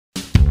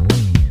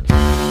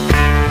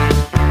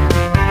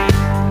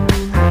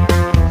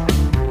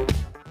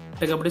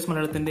Tech updates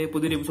മലയാളത്തിന്റെ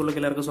പുതിയൊരു എപ്പിസോഡിലേക്ക്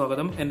എല്ലാവർക്കും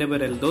സ്വാഗതം. എന്റെ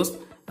പേര് എൽദോസ്.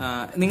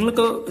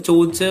 നിങ്ങൾക്ക്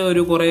ചോദിച്ച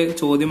ഒരു കുറെ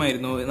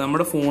ചോദ്യമായിരുന്നു,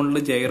 നമ്മുടെ ഫോണിൽ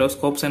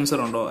ജൈറോസ്കോപ്പ് സെൻസർ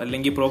ഉണ്ടോ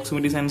അല്ലെങ്കിൽ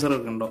പ്രോക്സിമിറ്റി സെൻസർ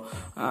ഒക്കെ ഉണ്ടോ,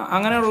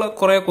 അങ്ങനെയുള്ള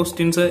കുറെ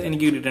ക്വസ്റ്റ്യൻസ്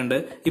എനിക്ക് കിട്ടിയിട്ടുണ്ട്.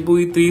 ഇപ്പോൾ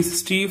ഈ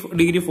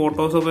 360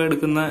 ഫോട്ടോസ് ഒക്കെ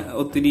എടുക്കുന്ന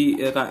ഒത്തിരി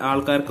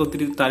ആൾക്കാർക്ക്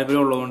ഒത്തിരി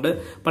താല്പര്യമുള്ളതുകൊണ്ട്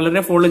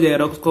പലരുടെ ഫോണിൽ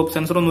ജൈറോസ്കോപ്പ്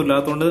സെൻസർ ഒന്നും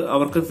ഇല്ലാത്തതുകൊണ്ട്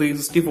അവർക്ക്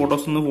 360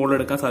 ഫോട്ടോസ് ഒന്നും ഫോണിൽ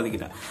എടുക്കാൻ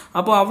സാധിക്കില്ല.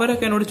 അപ്പോൾ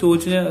അവരൊക്കെ എന്നോട്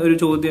ചോദിച്ച ഒരു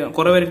ചോദ്യം,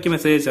 കുറെ പേര് എനിക്ക്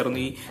മെസ്സേജ്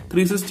അയച്ചായിരുന്നു, ഈ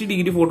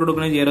 360 ഫോട്ടോ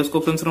എടുക്കുന്ന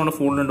ജൈറോസ്കോപ്പ് സെൻസർ നമ്മുടെ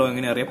ഫോണിലുണ്ടോ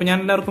എങ്ങനെ അറിയാം. അപ്പൊ ഞാൻ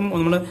എല്ലാവർക്കും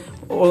നമ്മൾ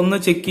ഒന്ന്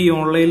ചെക്ക് ചെയ്യും,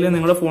 ഓൺലൈനിൽ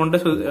നിങ്ങളുടെ ഫോണിന്റെ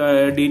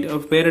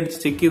പേരടിച്ച്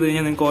ചെക്ക് ചെയ്ത്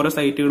കഴിഞ്ഞാൽ നിങ്ങൾക്ക് ഓരോ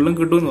സൈറ്റുകളിലും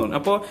കിട്ടുമെന്ന് പറഞ്ഞു.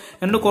 അപ്പോൾ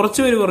എന്നോട് കുറച്ച്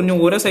പേര് പറഞ്ഞു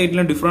ഓരോ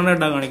സൈറ്റിലും ഡിഫറെന്റ്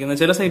ആയിട്ടാണ് കാണിക്കുന്നത്,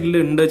 ചില സൈറ്റിൽ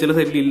ഉണ്ട് ചില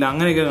സൈറ്റിൽ ഇല്ല,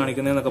 അങ്ങനെയൊക്കെ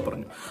കാണിക്കുന്നതെന്നൊക്കെ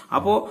പറഞ്ഞു.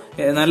 അപ്പോൾ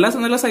നല്ല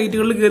നല്ല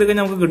സൈറ്റുകളിൽ കയറി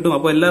കഴിഞ്ഞാൽ നമുക്ക് കിട്ടും.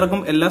 അപ്പോൾ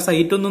എല്ലാവർക്കും എല്ലാ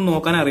സൈറ്റൊന്നും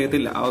നോക്കാൻ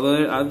അറിയത്തില്ല, അത്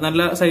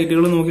നല്ല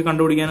സൈറ്റുകൾ നോക്കി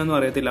കണ്ടുപിടിക്കാനൊന്നും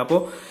അറിയത്തില്ല.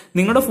 അപ്പോൾ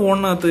നിങ്ങളുടെ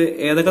ഫോണിനകത്ത്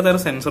ഏതൊക്കെ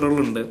തരം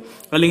സെൻസറുകളുണ്ട്,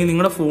 അല്ലെങ്കിൽ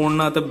നിങ്ങളുടെ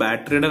ഫോണിനകത്ത്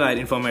ബാറ്ററിയുടെ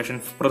കാര്യം ഇൻഫർമേഷൻ,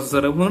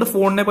 പ്രൊസസർ, നിങ്ങളുടെ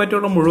ഫോണിനെ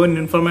പറ്റിയുള്ള മുഴുവൻ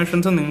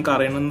ഇൻഫർമേഷൻസും നിങ്ങൾക്ക്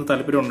അറിയണമെന്ന്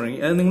താല്പര്യം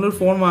ഉണ്ടെങ്കിൽ, അത് നിങ്ങളൊരു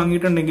ഫോൺ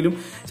വാങ്ങിയിട്ടുണ്ടെങ്കിലും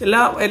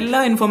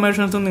എല്ലാ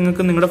ഇൻഫർമേഷൻസും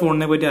നിങ്ങൾക്ക് നിങ്ങളുടെ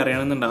ഫോണിനെ പറ്റി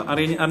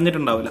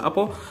അറിഞ്ഞിട്ടുണ്ടാവില്ല.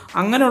 അപ്പോൾ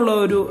അങ്ങനെയുള്ള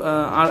ഒരു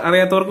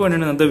അറിയാത്തവർക്ക്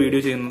വേണ്ടിയാണ് ഇന്നത്തെ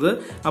വീഡിയോ ചെയ്യുന്നത്.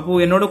 അപ്പോൾ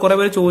എന്നോട് കുറെ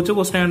പേര് ചോദിച്ച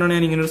ക്വസ്റ്റൻ ആയിട്ടാണ്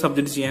ഞാൻ ഇങ്ങനെ ഒരു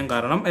സബ്ജക്ട് ചെയ്യാൻ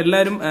കാരണം.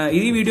 എല്ലാവരും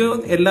ഈ വീഡിയോ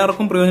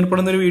എല്ലാവർക്കും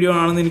പ്രയോജനപ്പെടുന്ന ഒരു വീഡിയോ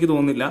ആണെന്ന് എനിക്ക്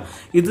തോന്നുന്നില്ല.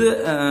 ഇത്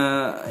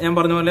ഞാൻ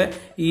പറഞ്ഞ പോലെ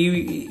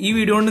ഈ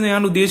വീഡിയോ കൊണ്ട്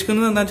ഞാൻ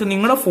ഉദ്ദേശിക്കുന്നത് എന്താ വെച്ചാൽ,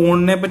 നിങ്ങളുടെ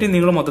ഫോണിനെ പറ്റി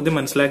നിങ്ങൾ മൊത്തത്തിൽ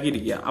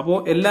മനസ്സിലാക്കിയിരിക്കുക. അപ്പോൾ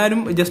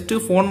എല്ലാവരും ജസ്റ്റ്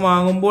ഫോൺ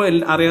വാങ്ങുമ്പോൾ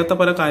അറിയാത്ത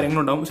പല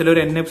കാര്യങ്ങളുണ്ടാവും. ചിലർ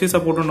NFC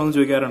സപ്പോർട്ട് ഉണ്ടോ എന്ന്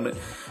ചോദിക്കാറുണ്ട്.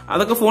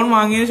 അതൊക്കെ ഫോൺ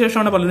വാങ്ങിയതിനു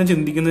ശേഷമാണ് പലരും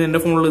ചിന്തിക്കുന്നത് എന്റെ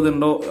ഫോണിൽ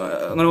ഇതുണ്ടോ,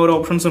 അങ്ങനെ ഓരോ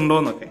ഓപ്ഷൻസ് ഉണ്ടോ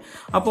എന്നൊക്കെ.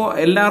 അപ്പോൾ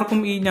എല്ലാവർക്കും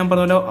ഈ ഞാൻ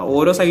പറഞ്ഞ പോലെ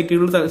ഓരോ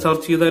സൈറ്റുകൾ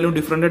സെർച്ച് ചെയ്താലും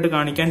ഡിഫറെന്റ് ആയിട്ട്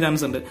കാണിക്കാൻ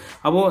ചാൻസ് ഉണ്ട്.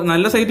 അപ്പോൾ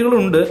നല്ല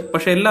സൈറ്റുകളുണ്ട്,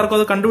 പക്ഷെ എല്ലാവർക്കും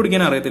അത്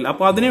കണ്ടുപിടിക്കാൻ അറിയത്തില്ല.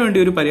 അപ്പോൾ അതിനുവേണ്ടി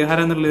ഒരു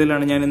പരിഹാരം എന്നുള്ള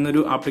രീതിയിലാണ് ഞാൻ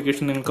ഇന്നൊരു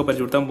ആപ്ലിക്കേഷൻ നിങ്ങൾക്ക്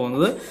പരിചയപ്പെടുത്താൻ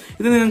പോകുന്നത്.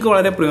 ഇത് നിങ്ങൾക്ക്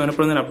വളരെ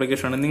പ്രയോജനപ്പെടുന്ന ഒരു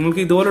ആപ്ലിക്കേഷനാണ്.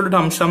 നിങ്ങൾക്ക് ഇതുപോലൊരു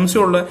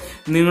സംശയമുള്ള,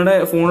 നിങ്ങളുടെ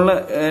ഫോണിലെ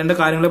എന്റെ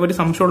കാര്യങ്ങളെ പറ്റി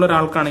സംശയമുള്ള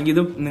ഒരാൾക്കാണെങ്കിൽ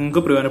ഇത്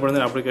നിങ്ങൾക്ക്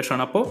പ്രയോജനപ്പെടുന്ന ഒരു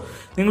ആപ്ലിക്കേഷനാണ്. അപ്പോൾ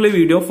നിങ്ങൾ ഈ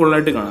വീഡിയോ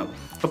ഫുള്ളായിട്ട് കാണാം.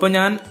 അപ്പോൾ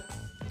ഞാൻ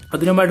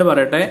അതിനുമായിട്ട്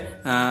പറയട്ടെ,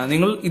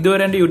 നിങ്ങൾ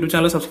ഇതുവരെ എന്റെ യൂട്യൂബ്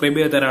ചാനൽ സബ്സ്ക്രൈബ്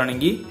ചെയ്ത്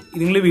തരാണെങ്കിൽ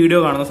നിങ്ങൾ ഈ വീഡിയോ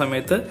കാണുന്ന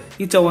സമയത്ത്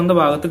ഈ ചുവന്ന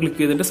ഭാഗത്ത് ക്ലിക്ക്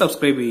ചെയ്തിട്ട്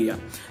സബ്സ്ക്രൈബ് ചെയ്യുക.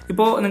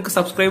 ഇപ്പോൾ നിങ്ങൾക്ക്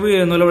സബ്സ്ക്രൈബ്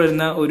ചെയ്യുന്നതിൽ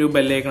വരുന്ന ഒരു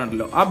ബെല്ലൈക്കൺ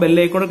ഉണ്ടല്ലോ, ആ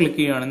ബെല്ലൈക്കോടെ ക്ലിക്ക്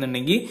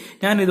ചെയ്യുകയാണെന്നുണ്ടെങ്കിൽ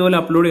ഞാൻ ഇതുപോലെ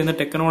അപ്ലോഡ് ചെയ്യുന്ന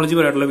ടെക്നോളജി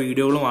പരമായിട്ടുള്ള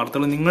വീഡിയോകളും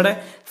വാർത്തകളും നിങ്ങളുടെ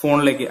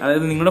ഫോണിലേക്ക്,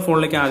 അതായത് നിങ്ങളുടെ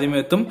ഫോണിലേക്ക് ആദ്യമേ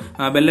എത്തും.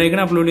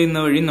 ബെല്ലൈക്കൺ അപ്ലോഡ്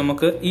ചെയ്യുന്ന വഴി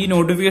നമുക്ക് ഈ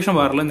നോട്ടിഫിക്കേഷൻ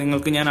ബാറിൽ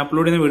നിങ്ങൾക്ക് ഞാൻ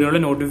അപ്ലോഡ് ചെയ്യുന്ന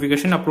വീഡിയോയുടെ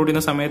നോട്ടിഫിക്കേഷൻ അപ്ലോഡ്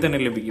ചെയ്യുന്ന സമയത്ത്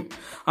തന്നെ ലഭിക്കും.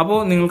 അപ്പോൾ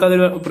നിങ്ങൾക്ക് അത്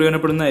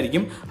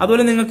പ്രയോജനപ്പെടുന്നതായിരിക്കും.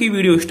 അതുപോലെ നിങ്ങൾക്ക് ഈ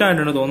വീഡിയോ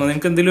ഇഷ്ടമായിട്ടാണ് തോന്നുന്നത്,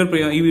 നിങ്ങൾക്ക്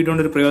എന്തെങ്കിലും ഈ വീഡിയോ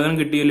കൊണ്ട് ഒരു പ്രയോജനം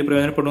കിട്ടിയ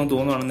പ്രയോജനപ്പെടുമെന്ന്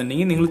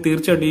തോന്നുകയാണെന്നുണ്ടെങ്കിൽ നിങ്ങൾ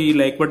തീർച്ചയായിട്ടും ഈ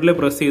ലൈക്ക് ബട്ടണിൽ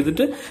പ്രസ്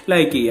ചെയ്തിട്ട്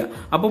ലൈക്ക് ചെയ്യുക.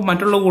 അപ്പോൾ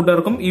മറ്റുള്ള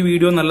കൂട്ടുകാർക്കും ഈ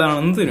വീഡിയോ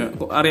നല്ലതാണെന്ന്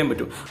അറിയാൻ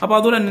പറ്റും. അപ്പോൾ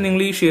അതുപോലെ തന്നെ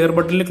നിങ്ങൾ ഈ ഷെയർ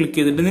ബട്ടണിൽ ക്ലിക്ക്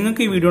ചെയ്തിട്ട്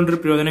നിങ്ങൾക്ക് ഈ വീഡിയോ കൊണ്ട് ഒരു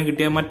പ്രയോജനം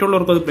കിട്ടിയാൽ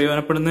മറ്റുള്ളവർക്ക് അത്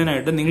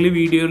പ്രയോജനപ്പെടുന്നതിനായിട്ട് നിങ്ങൾ ഈ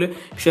വീഡിയോയിൽ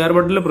ഷെയർ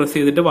ബട്ടണിൽ പ്രസ്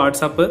ചെയ്തിട്ട്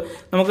വാട്സാപ്പ്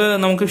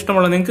നമുക്ക്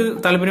ഇഷ്ടമുള്ള, നിങ്ങൾക്ക്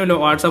താല്പര്യമില്ല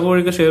വാട്സാപ്പ്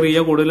വഴിക്ക് ഷെയർ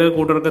ചെയ്യുക, കൂടുതൽ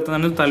കൂട്ടുകാർക്ക്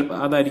തന്നെ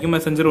അതായിരിക്കും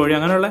മെസ്സഞ്ചർ വഴി,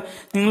 അങ്ങനെയുള്ള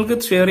നിങ്ങൾക്ക്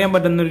ഷെയർ ചെയ്യാൻ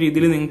പറ്റുന്ന ഒരു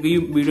രീതിയിൽ നിങ്ങൾക്ക് ഈ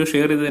വീഡിയോ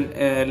ഷെയർ ചെയ്ത്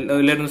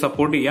എല്ലാവരും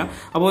സപ്പോർട്ട് ചെയ്യുക.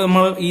 അപ്പോൾ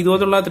നമ്മൾ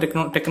ഇതുപോലുള്ള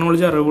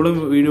ടെക്നോളജി അറിവുകളും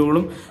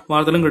വീഡിയോകളും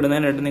വാർത്തകളും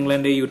കിട്ടുന്നതിനായിട്ട് നിങ്ങൾ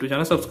എന്റെ യൂട്യൂബ്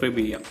ചാനൽ സബ്സ്ക്രൈബ്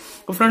ചെയ്യുക.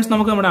 അപ്പോൾ ഫ്രണ്ട്സ്,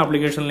 നമുക്ക് നമ്മുടെ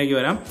ആപ്ലിക്കേഷനിലേക്ക്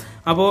വരാം.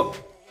 അപ്പോൾ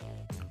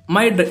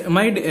മൈ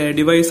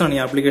ഡിവൈസ് ആണ് ഈ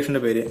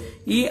ആപ്ലിക്കേഷന്റെ പേര്.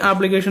 ഈ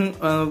ആപ്ലിക്കേഷൻ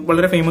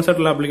വളരെ ഫേമസ്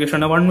ആയിട്ടുള്ള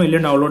ആപ്ലിക്കേഷനാണ്. 1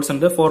 മില്യൺ ഡൗൺലോഡ്സ്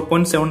ഉണ്ട്,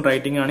 4.7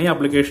 റേറ്റിംഗ് ആണ് ഈ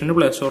ആപ്ലിക്കേഷന്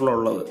പ്ലേ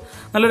സ്റ്റോറിലുള്ളത്.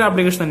 നല്ലൊരു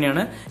ആപ്ലിക്കേഷൻ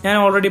തന്നെയാണ്. ഞാൻ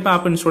ഓൾറെഡി ഇപ്പോൾ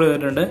ആപ്പ് ഇൻസ്റ്റാൾ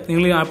ചെയ്തിട്ടുണ്ട്.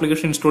 നിങ്ങൾ ഈ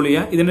ആപ്ലിക്കേഷൻ ഇൻസ്റ്റാൾ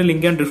ചെയ്യുക. ഇതിന്റെ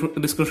ലിങ്ക് ഞാൻ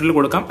ഡിസ്ക്രിപ്ഷനിൽ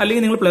കൊടുക്കാം,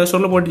 അല്ലെങ്കിൽ നിങ്ങൾ പ്ലേ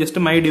സ്റ്റോറിൽ പോയിട്ട്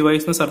ജസ്റ്റ് മൈ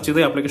ഡിവൈസ് എന്ന് സെർച്ച്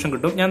ചെയ്ത് ആപ്ലിക്കേഷൻ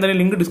കിട്ടും. ഞാൻ തന്നെ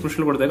ലിങ്ക്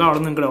ഡിസ്ക്രിപ്ഷനിൽ കൊടുത്തേക്കാം,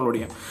 അവിടെ നിങ്ങൾക്ക് ഡൗൺലോഡ്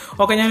ചെയ്യാം.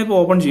 ഓക്കെ, ഞാനിപ്പോൾ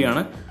ഓപ്പൺ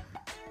ചെയ്യാണ്.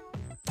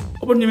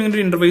 ഓപ്പൺ ചെയ്യുമ്പോൾ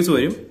ഒരു ഇന്റർഫേസ്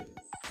വരും.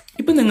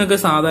 ഇപ്പൊ നിങ്ങൾക്ക്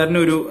സാധാരണ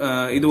ഒരു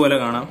ഇതുപോലെ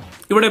കാണാം.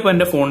 ഇവിടെ ഇപ്പൊ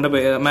എന്റെ ഫോണിന്റെ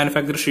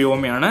മാനുഫാക്ചർ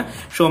ഷിയോമി ആണ്.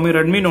 ഷിയോമി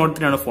റെഡ്മി നോട്ട്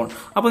 3 ആണ് ഫോൺ.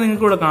 അപ്പൊ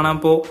നിങ്ങൾക്ക് ഇവിടെ കാണാം,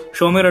 ഇപ്പോൾ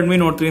ഷിയോമി റെഡ്മി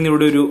നോട്ട് 3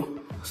 ഇവിടെ ഒരു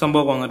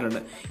സംഭവം വന്നിട്ടുണ്ട്.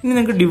 ഇനി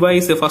നിങ്ങൾക്ക്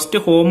ഡിവൈസ്, ഫസ്റ്റ്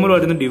ഹോമിൽ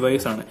വരുന്ന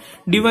ഡിവൈസ് ആണ്.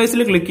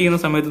 ഡിവൈസിൽ ക്ലിക്ക് ചെയ്യുന്ന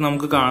സമയത്ത്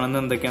നമുക്ക് കാണുന്നത്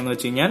എന്തൊക്കെയാന്ന്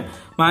വെച്ച് കഴിഞ്ഞാൽ,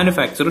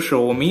 manufacture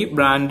Xiaomi,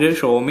 brand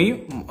Xiaomi,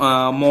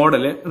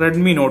 model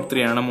Redmi not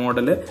 3 ആണ്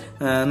മോഡല്.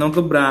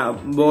 നമുക്ക്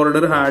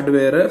border,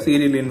 hardware,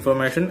 serial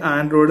information,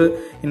 Android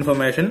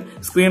information,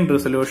 screen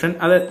resolution,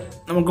 അത്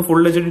നമുക്ക്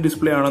ഫുൾ HD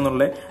ഡിസ്പ്ലേ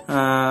ആണെന്നുള്ള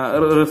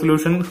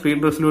റെസൊല്യൂഷൻ,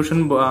 സ്ക്രീൻ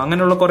റെസൊല്യൂഷൻ,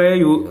 അങ്ങനെയുള്ള കുറെ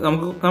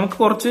നമുക്ക്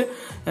കുറച്ച്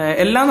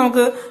എല്ലാം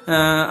നമുക്ക്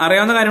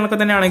അറിയാവുന്ന കാര്യങ്ങളൊക്കെ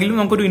തന്നെയാണെങ്കിലും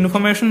നമുക്കൊരു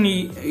ഇൻഫർമേഷൻ ഈ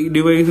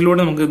ഡിവൈസിലൂടെ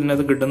നമുക്ക്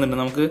ഇതിനകത്ത് കിട്ടുന്നുണ്ട്.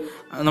 നമുക്ക്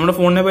നമ്മുടെ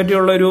ഫോണിനെ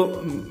പറ്റിയുള്ള ഒരു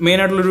മെയിൻ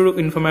ആയിട്ടുള്ളൊരു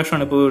ഇൻഫർമേഷൻ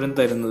ആണ് ഇപ്പോൾ ഇവിടെ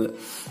തരുന്നത്.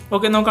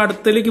 ഓക്കെ, നമുക്ക്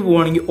അടുത്തേക്ക്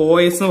പോവുകയാണെങ്കിൽ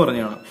OS എന്ന്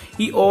പറഞ്ഞാണ്.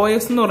 ഈ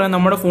OS എന്ന് പറഞ്ഞാൽ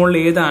നമ്മുടെ ഫോണിൽ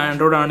ഏത്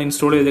ആൻഡ്രോയിഡ് ആണ്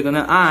ഇൻസ്റ്റാൾ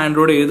ചെയ്തിരിക്കുന്നത്, ആ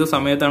ആൻഡ്രോയിഡ് ഏത്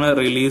സമയത്താണ്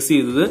റിലീസ്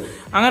ചെയ്തത്,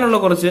 അങ്ങനെയുള്ള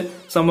കുറച്ച്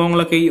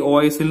സംഭവങ്ങളൊക്കെ ഈ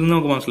OS-ൽ നിന്ന്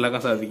നമുക്ക്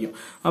മനസ്സിലാക്കാൻ സാധിക്കും.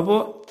 അപ്പോൾ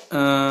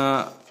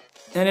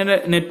ഞാൻ എന്റെ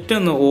നെറ്റ്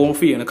ഒന്ന്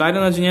ഓഫ് ചെയ്യണം. കാര്യം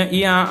എന്ന് വെച്ച് കഴിഞ്ഞാൽ ഈ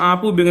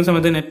ആപ്പ് ഉപയോഗിക്കുന്ന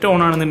സമയത്ത് നെറ്റ് ഓൺ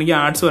ആണെന്നുണ്ടെങ്കിൽ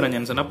ആഡ്സ് വരാൻ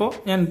ചാൻസ് ഉണ്ട്. അപ്പോൾ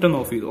ഞാൻ നെറ്റ് ഒന്ന്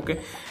ഓഫ് ചെയ്തു. ഓക്കെ,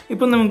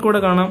 ഇപ്പം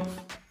നമുക്കിവിടെ കാണാം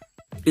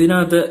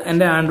ഇതിനകത്ത്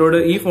എന്റെ ആൻഡ്രോയിഡ്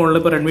ഈ ഫോണിൽ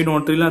ഇപ്പോൾ റെഡ്മി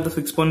നോട്ട് 3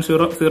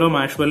 6.0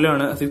 മാഷ്വെല്ലോ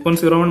ആണ്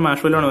 6.01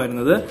 മാഷ്വെല്ലോ ആണ്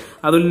വരുന്നത്.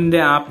 അതുപോലെ ഇതിന്റെ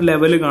ആപ്പ്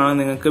ലെവൽ കാണാം,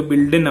 നിങ്ങൾക്ക്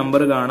ബിൽഡ്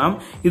നമ്പർ കാണാം.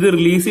 ഇത്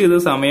റിലീസ് ചെയ്ത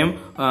സമയം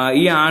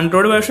ഈ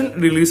ആൻഡ്രോയിഡ് വേർഷൻ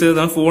റിലീസ്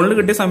ചെയ്ത ഫോണിൽ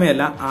കിട്ടിയ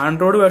സമയമല്ല,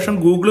 ആൻഡ്രോയിഡ് വേർഷൻ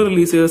ഗൂഗിൾ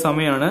റിലീസ് ചെയ്ത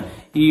സമയമാണ്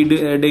ഈ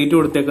ഡേറ്റ്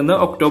കൊടുത്തേക്കുന്നത്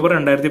ഒക്ടോബർ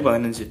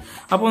 2015.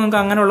 അപ്പോൾ നിങ്ങൾക്ക്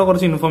അങ്ങനെയുള്ള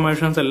കുറച്ച്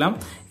ഇൻഫർമേഷൻസ് എല്ലാം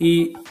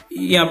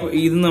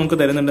ഇത് നമുക്ക്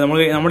തരുന്നുണ്ട്.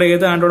 നമ്മുടെ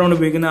ഏത് ആൻഡ്രോയിഡാണ്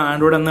ഉപയോഗിക്കുന്ന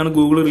ആൻഡ്രോയിഡ് എന്നാണ്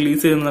ഗൂഗിൾ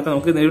റിലീസ് ചെയ്യുന്നതൊക്കെ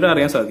നമുക്ക് ഇവിടെ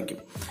അറിയാൻ സാധിക്കും.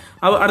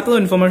 അടുത്തത്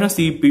ഇൻഫർമേഷൻ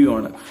CPU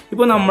ആണ്.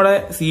 ഇപ്പോൾ നമ്മുടെ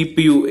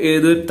CPU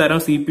ഏത് തരം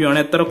CPU ആണ്,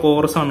 എത്ര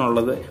കോർസ്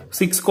ആണുള്ളത്,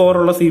 6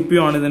 കോറുള്ള CPU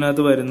ആണ്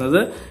ഇതിനകത്ത് വരുന്നത്.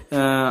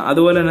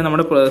 അതുപോലെ തന്നെ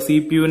നമ്മുടെ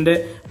CPUവിന്റെ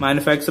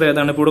മാനുഫാക്ചർ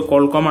ഏതാണ്, ഇപ്പോൾ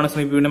കോൾകോം ആണ്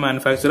CPUവിന്റെ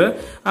മാനുഫാക്ചർ.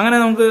 അങ്ങനെ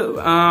നമുക്ക്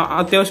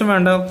അത്യാവശ്യം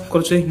വേണ്ട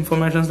കുറച്ച്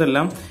ഇൻഫർമേഷൻസ്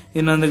എല്ലാം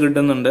ഇതിനകത്ത്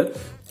കിട്ടുന്നുണ്ട്.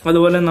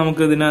 അതുപോലെ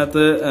നമുക്ക്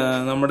ഇതിനകത്ത്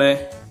നമ്മുടെ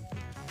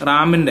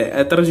റാമിന്റെ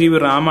എത്ര GB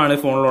റാമാണ്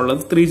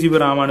ഫോണിലുള്ളത്, 3 GB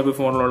റാമാണ് ഇപ്പോൾ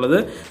ഫോണിലുള്ളത്.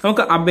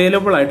 നമുക്ക്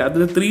അവൈലബിൾ ആയിട്ട് അത്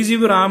 3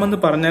 GB റാം എന്ന്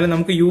പറഞ്ഞാൽ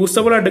നമുക്ക്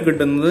യൂസബിൾ ആയിട്ട്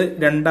കിട്ടുന്നത്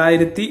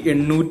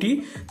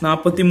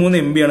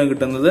 2843 MB ആണ്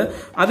കിട്ടുന്നത്.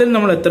 അതിൽ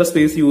നമ്മൾ എത്ര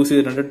സ്പേസ് യൂസ്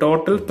ചെയ്തിട്ടുണ്ട്,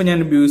 ടോട്ടൽ ഇപ്പൊ ഞാൻ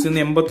യൂസ്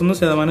ചെയ്യുന്ന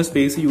 81%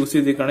 സ്പേസ് യൂസ്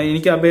ചെയ്തിരിക്കുകയാണ്.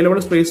 എനിക്ക് അവൈലബിൾ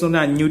സ്പേസ് എന്ന്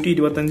പറഞ്ഞാൽ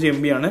 525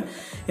 MB ആണ്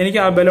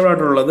എനിക്ക് അവൈലബിൾ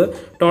ആയിട്ടുള്ളത്.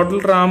 ടോട്ടൽ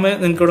റാം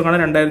നിങ്ങൾക്ക് ഇവിടെ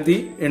കാണാൻ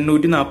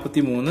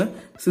 2843.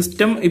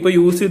 സിസ്റ്റം ഇപ്പൊ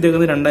യൂസ്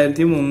ചെയ്തേക്കുന്നത്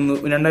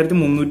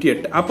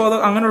 2308. അപ്പോൾ അത്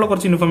അങ്ങനെയുള്ള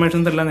കുറച്ച്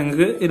ഇൻഫർമേഷൻസ് എല്ലാം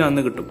നിങ്ങൾക്ക്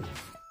ഇതിനകത്ത് കിട്ടും.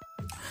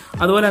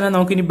 അതുപോലെ തന്നെ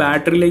നമുക്ക് ഇനി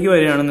ബാറ്ററിയിലേക്ക്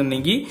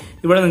വരികയാണെന്നുണ്ടെങ്കിൽ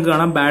ഇവിടെ നിങ്ങൾക്ക്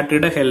കാണാം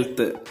ബാറ്ററിയുടെ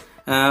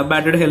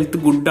ഹെൽത്ത്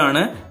ഗുഡ്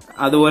ആണ്.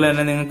 അതുപോലെ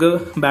തന്നെ നിങ്ങൾക്ക്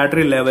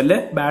battery level,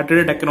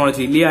 battery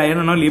technology Lee iron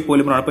ആണോ ലീ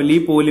പോളിമർ ആണോ, അപ്പൊ ലീ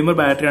പോളിമർ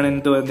ബാറ്ററിയാണ്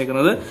ഇതിനകത്ത്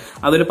വന്നിരിക്കുന്നത്.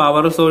 അതിൽ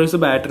പവർ സോഴ്സ്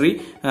ബാറ്ററി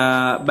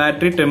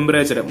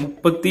ടെമ്പറേച്ചർ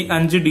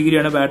 35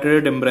 ഡിഗ്രിയാണ്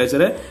ബാറ്ററിയുടെ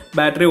ടെമ്പറേച്ചർ.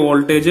 ബാറ്ററി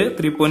വോൾട്ടേജ്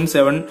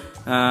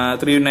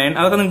 3.739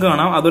 അതൊക്കെ നിങ്ങൾക്ക്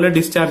കാണാം. അതുപോലെ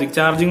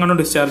ചാർജിങ് ആണോ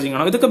ഡിസ്ചാർജിങ്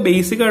ആണോ, ഇതൊക്കെ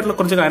ബേസിക് ആയിട്ടുള്ള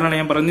കുറച്ച് കാര്യങ്ങളാണ്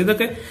ഞാൻ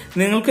പറയുന്നത്.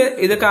 നിങ്ങൾക്ക്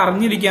ഇതൊക്കെ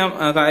അറിഞ്ഞിരിക്കാം,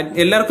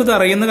 എല്ലാവർക്കും ഇത്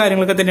അറിയുന്ന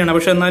കാര്യങ്ങളൊക്കെ തന്നെയാണ്.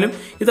 പക്ഷെ എന്നാലും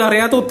ഇത്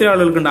അറിയാത്ത ഒത്തിരി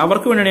ആളുകൾക്കുണ്ട്,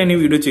 അവർക്ക് വേണ്ടിയാണ് ഞാൻ ഈ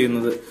വീഡിയോ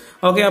ചെയ്യുന്നത്.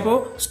 ഓക്കെ, അപ്പോൾ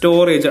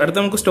സ്റ്റോറേജ്, അടുത്ത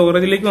നമുക്ക്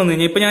സ്റ്റോറേജിലേക്ക് വന്നു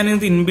കഴിഞ്ഞാൽ ഇപ്പൊ ഞാൻ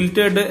ഇത്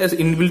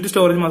ഇൻബിൽറ്റ്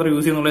സ്റ്റോറേജ് മാത്രമേ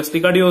യൂസ് ചെയ്യുന്നുള്ളൂ. SD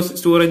കാർഡ്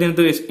സ്റ്റോറേജ്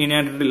എനിക്ക്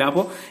ഇനായിട്ടില്ല.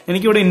 അപ്പോൾ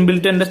എനിക്കിവിടെ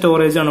ഇൻബിൽറ്റ് എന്റെ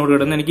സ്റ്റോറേജ് ആണ് ഇവിടെ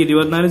കിട്ടുന്നത്. എനിക്ക്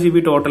 24 GB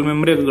ടോട്ടൽ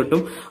മെമ്മറി ഒക്കെ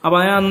കിട്ടും. അപ്പൊ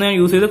അത് അന്ന് ഞാൻ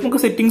യൂസ് ചെയ്ത്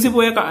നമുക്ക് സെറ്റിംഗ്സിൽ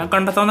പോയാൽ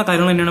കണ്ടെത്താവുന്ന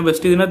കാര്യങ്ങൾ തന്നെയാണ്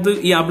ബെസ്റ്റ്. ഇതിനകത്ത്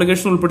ഈ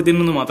ആപ്ലിക്കേഷൻ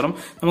ഉൾപ്പെടുത്തിയിരുന്നത് മാത്രം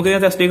നമുക്ക്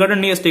ഇതിനകത്ത് SD കാർഡ്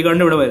ഉണ്ടെങ്കിൽ SD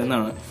കാർഡിന്റെ ഇവിടെ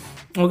വരുന്നതാണ്.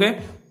 ഓക്കെ,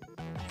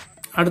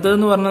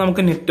 അടുത്തതെന്ന് പറഞ്ഞാൽ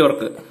നമുക്ക്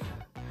നെറ്റ്വർക്ക്.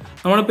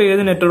 നമ്മളിപ്പോൾ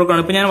ഏത്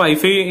നെറ്റ്വർക്കാണ്, ഇപ്പൊ ഞാൻ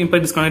വൈഫൈ ഇപ്പൊ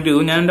ഡിസ്കണക്ട്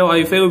ചെയ്തു. ഞാൻ എന്റെ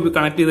വൈഫൈ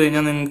കണക്ട് ചെയ്ത്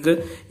കഴിഞ്ഞാൽ നിങ്ങൾക്ക്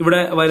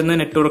ഇവിടെ വരുന്ന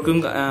നെറ്റ്വർക്കും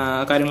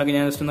കാര്യങ്ങളൊക്കെ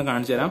ഞാൻ ജസ്റ്റ് ഒന്ന്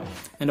കാണിച്ചു തരാം.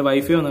 എന്റെ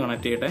വൈഫൈ ഒന്ന്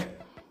കണക്ട് ചെയ്യട്ടെ.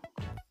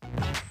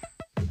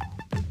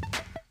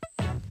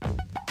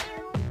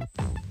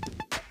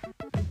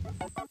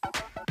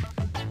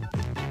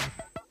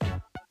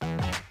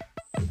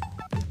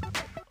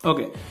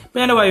 ഓക്കെ, ഇപ്പൊ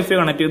ഞാൻ വൈഫൈ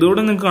കണക്ട് ചെയ്തു.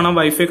 ഇവിടെ നിങ്ങൾക്ക് കാണാം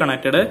വൈഫൈ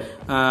കണക്റ്റഡ്.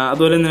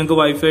 അതുപോലെ നിങ്ങൾക്ക്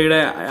വൈഫൈയുടെ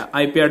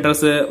IP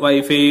address,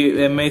 wifi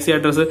MIC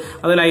address,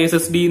 അതുപോലെ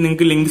ISSD,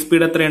 നിങ്ങൾക്ക് ലിങ്ക്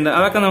സ്പീഡ് എത്രയുണ്ട്,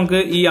 അതൊക്കെ നമുക്ക്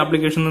ഈ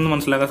ആപ്ലിക്കേഷനിൽ നിന്ന്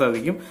മനസ്സിലാക്കാൻ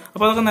സാധിക്കും.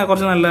 അപ്പോൾ അതൊക്കെ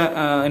കുറച്ച് നല്ല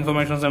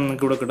ഇൻഫർമേഷൻസ് ആണ്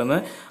നിങ്ങൾക്ക് ഇവിടെ കിട്ടുന്നത്.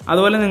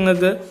 അതുപോലെ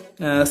നിങ്ങൾക്ക്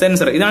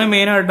സെൻസർ, ഇതാണ്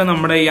മെയിൻ ആയിട്ട്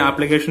നമ്മുടെ ഈ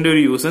ആപ്ലിക്കേഷന്റെ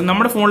ഒരു യൂസ്.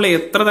 നമ്മുടെ ഫോണിൽ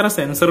എത്ര തരം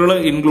സെൻസറുകൾ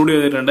ഇൻക്ലൂഡ്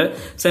ചെയ്തിട്ടുണ്ട്,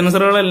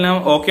 സെൻസറുകളെല്ലാം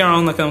ഓക്കെ ആണോ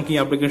എന്നൊക്കെ നമുക്ക് ഈ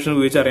ആപ്ലിക്കേഷൻ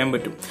ഉപയോഗിച്ച് അറിയാൻ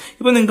പറ്റും.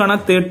 ഇപ്പൊ നിങ്ങൾക്ക്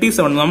കാണാം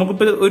 37,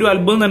 നമുക്കിപ്പോൾ ഒരു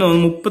അത്ഭുതം തന്നെ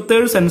തോന്നുന്നു,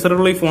 37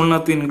 സെൻസറുകൾ ഈ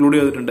ഫോണിനകത്ത് ഇൻക്ലൂഡ്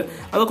ചെയ്തിട്ടുണ്ട്.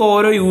 അതൊക്കെ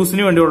ഓരോ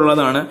യൂസിന്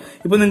വേണ്ടിയുള്ളതാണ്.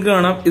 ഇപ്പൊ നിങ്ങൾക്ക്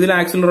കാണാം ഇതിൽ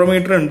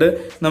ആക്സിലറോമീറ്റർ ഉണ്ട്,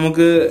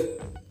 നമുക്ക്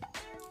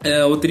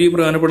ഒത്തിരി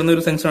പ്രധാനപ്പെടുന്ന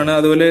ഒരു സെൻസറാണ്.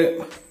 അതുപോലെ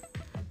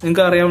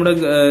നിങ്ങൾക്ക് അറിയാം ഇവിടെ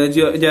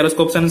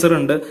ജൈറോസ്കോപ്പ് സെൻസർ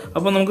ഉണ്ട്.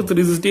 അപ്പൊ നമുക്ക്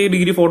 360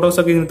 ഡിഗ്രി ഫോട്ടോസ്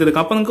ഒക്കെ ഇതിനകത്ത്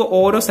എടുക്കാം. അപ്പൊ നിങ്ങൾക്ക്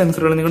ഓരോ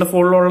സെൻസറുകൾ, നിങ്ങളുടെ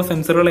ഫോണിലുള്ള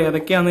സെൻസറുകൾ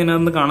ഏതൊക്കെയാണെന്ന്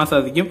ഇതിനകത്ത് കാണാൻ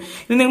സാധിക്കും.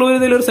 ഇനി നിങ്ങൾ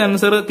ഒരു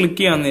സെൻസർ ക്ലിക്ക്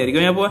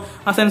ചെയ്യാവുന്നതായിരിക്കും. അപ്പോൾ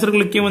ആ സെൻസർ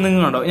ക്ലിക്ക് ചെയ്യുമ്പോൾ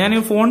നിങ്ങൾ കണ്ടോ, ഞാൻ ഈ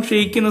ഫോൺ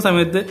ഷെയ്ക്ക് ചെയ്യുന്ന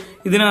സമയത്ത്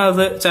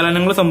ഇതിനകത്ത്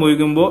ചലനങ്ങൾ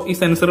സംഭവിക്കുമ്പോൾ ഈ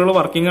സെൻസറുകൾ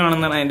വർക്കിംഗ്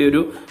ആണെന്നാണ് അതിന്റെ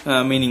ഒരു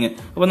മീനിങ്.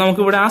 അപ്പൊ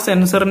നമുക്ക് ഇവിടെ ആ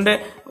സെൻസറിന്റെ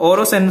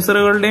ഓരോ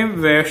സെൻസറുകളുടെയും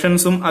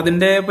വേർഷൻസും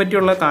അതിന്റെ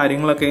പറ്റിയുള്ള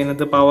കാര്യങ്ങളൊക്കെ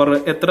ഇതിനകത്ത് പവർ,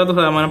 എത്ര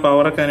ശതമാനം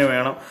പവറൊക്കെ അതിന്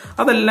വേണം,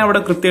 അതെല്ലാം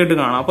ഇവിടെ കൃത്യമായിട്ട്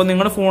കാണാം. അപ്പൊ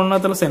നിങ്ങളുടെ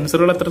ഫോണിനകത്തുള്ള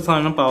സെൻസറുകൾ എത്ര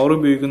ശതമാനം പവർ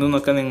ഉപയോഗിക്കുന്നു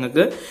എന്നൊക്കെ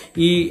നിങ്ങൾക്ക്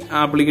ഈ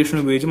ആപ്ലിക്കേഷൻ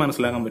ഉപയോഗിച്ച്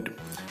മനസ്സിലാക്കാൻ പറ്റും.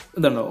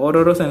 ഇതുണ്ടോ,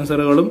 ഓരോരോ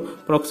സെൻസറുകളും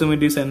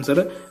പ്രോക്സിമിറ്റി സെൻസർ,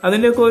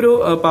 അതിന്റെയൊക്കെ ഒരു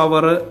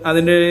പവർ,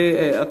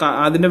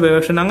 അതിന്റെ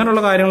വേർഷൻ,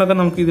 അങ്ങനെയുള്ള കാര്യങ്ങളൊക്കെ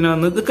നമുക്ക്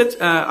ഇതിനകത്ത്, ഇതൊക്കെ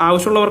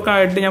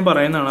ആവശ്യമുള്ളവർക്കായിട്ട് ഞാൻ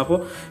പറയുന്നതാണ്. അപ്പോൾ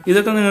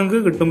ഇതൊക്കെ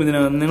നിങ്ങൾക്ക് കിട്ടും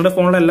ഇതിനകത്ത്. നിങ്ങളുടെ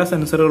ഫോണിലെ എല്ലാ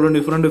സെൻസറുകളും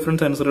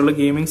ഡിഫറെന്റ് സെൻസറുകൾ,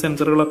 ഗെയിമിംഗ്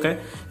സെൻസറുകളൊക്കെ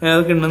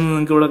ഏതൊക്കെ ഉണ്ടെന്ന്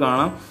നിങ്ങൾക്ക് ഇവിടെ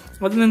കാണാം.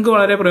 അത് നിങ്ങൾക്ക്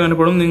വളരെ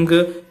പ്രയോജനപ്പെടും. നിങ്ങൾക്ക്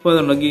ഇപ്പോൾ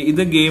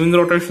ഇത് ഗെയിമിംഗ്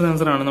റൊട്ടേഷൻ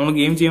സെൻസറാണ്. നമ്മൾ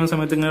ഗെയിം ചെയ്യുന്ന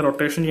സമയത്ത് ഇങ്ങനെ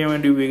റൊട്ടേഷൻ ചെയ്യാൻ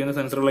വേണ്ടി ഉപയോഗിക്കുന്ന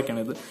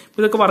സെൻസറുകളൊക്കെയാണ് ഇത്.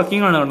 ഇതൊക്കെ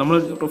വർക്കിംഗ് ആണ്. നമ്മൾ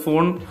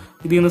ഫോൺ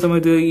ഇത് ചെയ്യുന്ന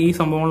സമയത്ത് ഈ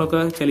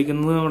സംഭവങ്ങളൊക്കെ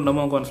ചലിക്കുന്നത്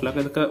കൊണ്ടുമ്പോൾ നമുക്ക്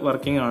മനസ്സിലാക്കാം ഇതൊക്കെ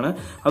വർക്കിംഗ് ആണ്.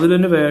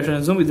 അതിന്റെ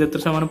വേർഷൻസും ഇത് എത്ര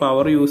ശതമാനം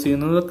പവർ യൂസ്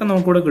ചെയ്യുന്നതൊക്കെ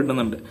നമുക്കിവിടെ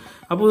കിട്ടുന്നുണ്ട്.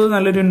 അപ്പോൾ ഇത്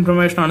നല്ലൊരു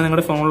ഇൻഫർമേഷൻ ആണ്.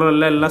 നിങ്ങളുടെ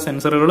ഫോണിലുള്ള എല്ലാ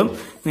സെൻസറുകളും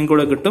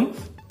നിങ്ങൾക്കിവിടെ കിട്ടും.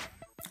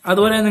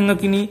 അതുപോലെ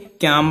നിങ്ങൾക്ക് ഇനി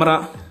ക്യാമറ,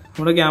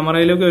 നമ്മുടെ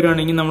ക്യാമറയിലേക്ക്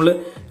വരുവാണെങ്കിൽ നമ്മൾ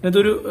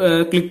ഇതിനകത്തൊരു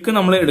ക്ലിക്ക്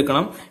നമ്മൾ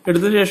എടുക്കണം.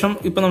 എടുത്തതിന് ശേഷം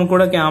ഇപ്പൊ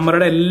നമുക്കിവിടെ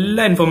ക്യാമറയുടെ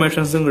എല്ലാ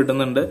ഇൻഫർമേഷൻസും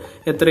കിട്ടുന്നുണ്ട്.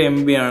 എത്ര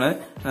MB ആണ്,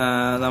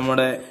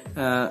 നമ്മുടെ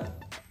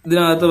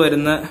ഇതിനകത്ത്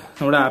വരുന്ന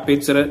നമ്മുടെ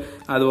ആപ്പേച്ചർ,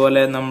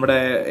 അതുപോലെ നമ്മുടെ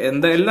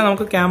എല്ലാം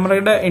നമുക്ക്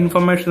ക്യാമറയുടെ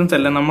ഇൻഫർമേഷൻസ്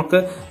എല്ലാം നമുക്ക്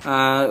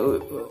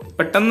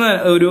പെട്ടെന്ന്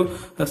ഒരു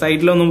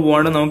സൈറ്റിലൊന്നും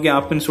പോകാണ്ട് നമുക്ക് ഈ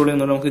ആപ്പ് ഇൻസ്റ്റാൾ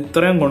ചെയ്യുന്നുണ്ട്. നമുക്ക്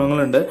ഇത്രയും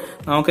ഗുണങ്ങളുണ്ട്.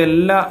 നമുക്ക്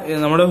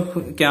നമ്മുടെ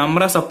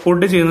ക്യാമറ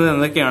സപ്പോർട്ട് ചെയ്യുന്നത്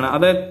എന്തൊക്കെയാണ്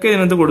അതൊക്കെ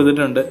ഇതിനകത്ത്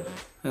കൊടുത്തിട്ടുണ്ട്.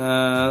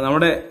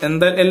 നമ്മുടെ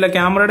എല്ലാ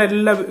ക്യാമറയുടെ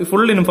എല്ലാ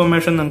ഫുൾ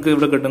ഇൻഫർമേഷൻ നിങ്ങൾക്ക്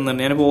ഇവിടെ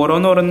കിട്ടുന്നുണ്ട്. ഞാനിപ്പോൾ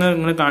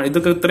ഓരോന്ന്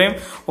ഇതൊക്കെ ഇത്രയും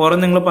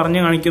ഓരോന്ന് നിങ്ങൾ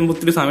പറഞ്ഞു കാണിക്കുമ്പോൾ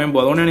ഒത്തിരി സമയം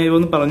പോകും. അതുകൊണ്ടാണ്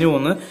ഇതൊന്ന് പറഞ്ഞു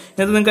പോകുന്നത്.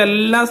 ഇതിനകത്ത് നിങ്ങൾക്ക്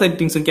എല്ലാ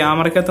സെറ്റിംഗ്സും,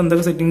 ക്യാമറയ്ക്കകത്ത്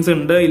എന്തൊക്കെ സെറ്റിംഗ്സ്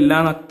ഉണ്ട് ഇല്ല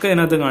എന്നൊക്കെ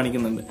ഇതിനകത്ത്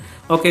കാണിക്കുന്നുണ്ട്.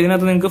 ഓക്കെ,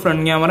 ഇതിനകത്ത് നിങ്ങൾക്ക്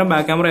ഫ്രണ്ട് ക്യാമറ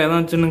ബാക്ക് ക്യാമറ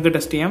ഏതാണെന്ന് വെച്ചാൽ നിങ്ങൾക്ക്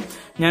ടെസ്റ്റ് ചെയ്യാം.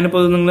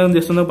 ഞാനിപ്പോൾ നിങ്ങൾ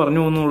ജസ്റ്റ് ഒന്ന്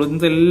പറഞ്ഞു പോകുന്നുള്ളൂ.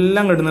 ഇതിനകത്ത്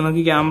എല്ലാം കിട്ടുന്നുണ്ട്.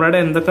 നിങ്ങൾക്ക് ക്യാമറയുടെ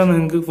എന്തൊക്കെ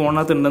നിങ്ങൾക്ക്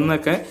ഫോണിനകത്ത്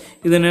ഉണ്ടെന്നൊക്കെ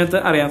ഇതിനകത്ത്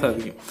അറിയാൻ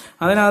സാധിക്കും.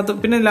 അതിനകത്ത്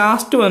പിന്നെ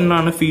ലാസ്റ്റ്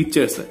വന്നാണ്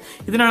ഫീച്ചേഴ്സ്.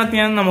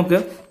 ഇതിനകത്ത് നമുക്ക്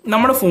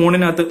നമ്മുടെ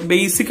ഫോണിനകത്ത്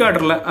ബേസിക്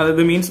ആയിട്ടുള്ള,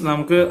 അതായത് മീൻസ്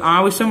നമുക്ക്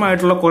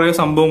ആവശ്യമായിട്ടുള്ള കുറെ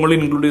സംഭവങ്ങൾ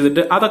ഇൻക്ലൂഡ്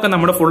ചെയ്തിട്ട് അതൊക്കെ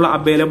നമ്മുടെ ഫുൾ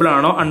അവൈലബിൾ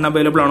ആണോ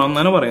അൺഅവൈലബിൾ ആണോ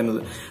എന്നാണ് പറയുന്നത്.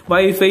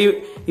 വൈഫൈ,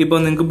 ഇപ്പൊ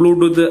നിങ്ങൾക്ക്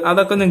ബ്ലൂടൂത്ത്,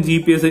 അതൊക്കെ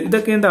GPS,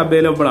 ഇതൊക്കെ ഇതിന്റെ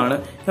അവൈലബിൾ ആണ്.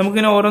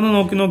 നമുക്കിങ്ങനെ ഓരോന്ന്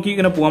നോക്കി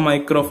ഇങ്ങനെ പോവാം.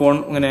 മൈക്രോഫോൺ,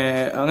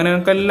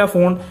 അങ്ങനെയൊക്കെ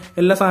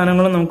എല്ലാ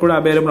സാധനങ്ങളും നമുക്കിവിടെ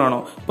അവൈലബിൾ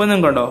ആണോ. ഇപ്പൊ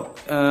നിങ്ങൾക്ക് കണ്ടോ,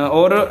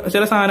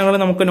 ചില സാധനങ്ങൾ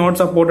നമുക്ക് നോട്ട്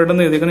സപ്പോർട്ടഡ്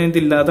എന്ന് എഴുതിക്കുന്നത്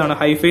ഇതിനകത്ത് ഇല്ലാത്തതാണ്.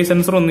 ഹൈഫൈ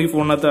സെൻസർ ഒന്നും ഈ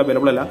ഫോണിനകത്ത്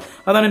അവൈലബിൾ അല്ല.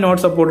 അതാണ്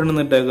നോട്ട് സപ്പോർട്ടഡ്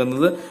എന്ന്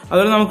ഇട്ടേക്കുന്നത്.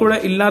 അതുപോലെ നമുക്കിവിടെ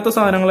ഇല്ലാത്ത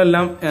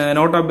സാധനങ്ങളെല്ലാം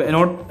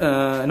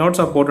നോട്ട്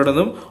സപ്പോർട്ടഡ്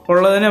എന്നും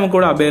ഉള്ളതിനെ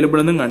നമുക്കിവിടെ അവൈലബിൾ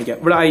എന്നും കാണിക്കാം.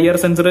 ഇവിടെ IR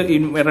സെൻസർ,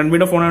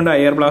 റെഡ്മിയുടെ ഫോണായതുകൊണ്ട്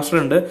IR ബ്ലാസ്റ്റർ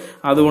ഉണ്ട്.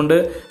 അതുകൊണ്ട്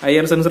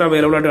IR സെൻസർ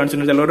അവൈലബിൾ ആയിട്ട്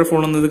കാണിച്ചിട്ടുണ്ട്. ചിലവരുടെ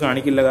ഫോണൊന്നും ഇത്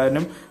കാണിക്കില്ല,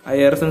 കാരണം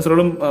IR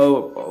സെൻസറുകളും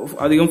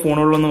അധികം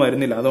ഫോണുകളിലൊന്നും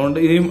വരുന്നില്ല. അതുകൊണ്ട്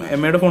ഈ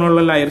MIയുടെ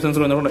ഫോണുകളിലെല്ലാം IR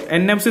സെൻസർ വന്നുകൊണ്ട്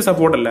NFC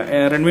സപ്പോർട്ട് അല്ല.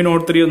 റെഡ്മി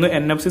നോട്ട് 3 ഒന്നും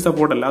NFC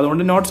സപ്പോർട്ട് അല്ല.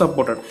 അതുകൊണ്ട് നോട്ട്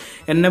സപ്പോർട്ടഡ്.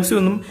 NFC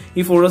ഒന്നും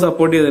ഈ ഫോൺ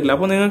സപ്പോർട്ട് ചെയ്തിട്ടില്ല.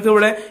 അപ്പോൾ നിങ്ങൾക്ക്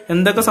ഇവിടെ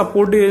എന്തൊക്കെ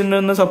സപ്പോർട്ട്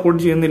ചെയ്യുന്നതെന്ന് സപ്പോർട്ട്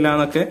ചെയ്യുന്നില്ല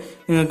എന്നൊക്കെ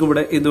നിങ്ങൾക്ക്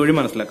ഇവിടെ ഇതുവഴി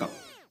മനസ്സിലാക്കാം.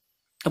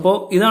 അപ്പോൾ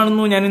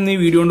ഇതാണെന്ന് ഞാൻ ഇന്ന് ഈ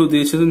വീഡിയോ കൊണ്ട്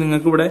ഉദ്ദേശിച്ചത്.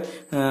 നിങ്ങൾക്ക് ഇവിടെ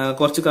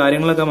കുറച്ച്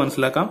കാര്യങ്ങളൊക്കെ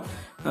മനസ്സിലാക്കാം.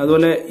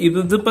 അതുപോലെ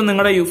ഇതിപ്പോ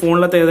നിങ്ങളുടെ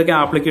ഫോണിലത്തെ ഏതൊക്കെ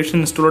ആപ്ലിക്കേഷൻ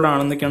ഇൻസ്റ്റാൾഡ്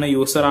ആണെന്നൊക്കെയാണ്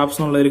യൂസർ ആപ്സ്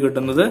എന്നുള്ളതിൽ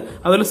കിട്ടുന്നത്.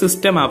 അതുപോലെ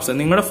സിസ്റ്റം ആപ്സ്,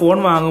 നിങ്ങളുടെ ഫോൺ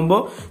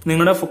വാങ്ങുമ്പോൾ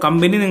നിങ്ങളുടെ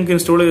കമ്പനി നിങ്ങൾക്ക്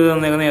ഇൻസ്റ്റാൾ ചെയ്ത്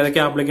തന്നേക്കുന്ന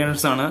ഏതൊക്കെ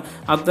ആപ്ലിക്കേഷൻസ് ആണ്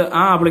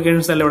ആ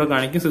ആപ്ലിക്കേഷൻസ് എല്ലാം ഇവിടെ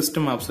കാണിക്കും,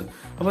 സിസ്റ്റം ആപ്സ്.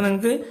 അപ്പോൾ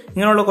നിങ്ങൾക്ക്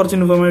ഇങ്ങനെയുള്ള കുറച്ച്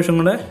ഇൻഫർമേഷൻ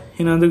കൂടെ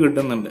ഇതിനകത്ത്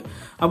കിട്ടുന്നുണ്ട്.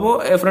 അപ്പോൾ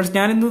ഫ്രണ്ട്സ്,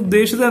 ഞാൻ ഇന്ന്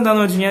ഉദ്ദേശിച്ചത്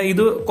എന്താണെന്ന് വെച്ച് കഴിഞ്ഞാൽ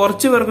ഇത്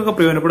കുറച്ച് പേർക്കൊക്കെ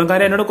പ്രയോജനപ്പെടും.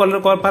 കാര്യം എന്നോട്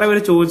പല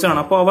പേര് ചോദിച്ചാണ്.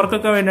 അപ്പോൾ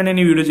അവർക്കൊക്കെ വേണ്ടിയാണ്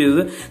ഈ വീഡിയോ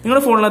ചെയ്തത്.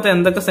 നിങ്ങളുടെ ഫോണിനകത്ത്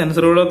എന്തൊക്കെ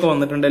സെൻസറുകളൊക്കെ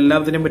വന്നിട്ടുണ്ട്,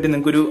 എല്ലാത്തിനെയും പറ്റി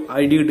നിങ്ങൾക്ക് ഒരു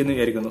ഐഡിയ കിട്ടുമെന്ന്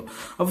വിചാരിക്കുന്നു.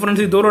 അപ്പോൾ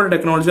ഫ്രണ്ട്സ്, ഇതുപോലുള്ള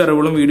ടെക്നോളജി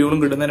അറിവുകളും വീഡിയോകളും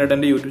കിട്ടുന്നതിനായിട്ട്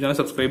എന്റെ യൂട്യൂബ് ചാനൽ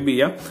സബ്സ്ക്രൈബ്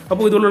ചെയ്യാം.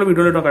 അപ്പോൾ ഇതുപോലുള്ള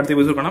വീഡിയോയിലൂടെ അടുത്ത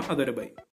ദിവസം കാണാം. അതൊരു ബൈ.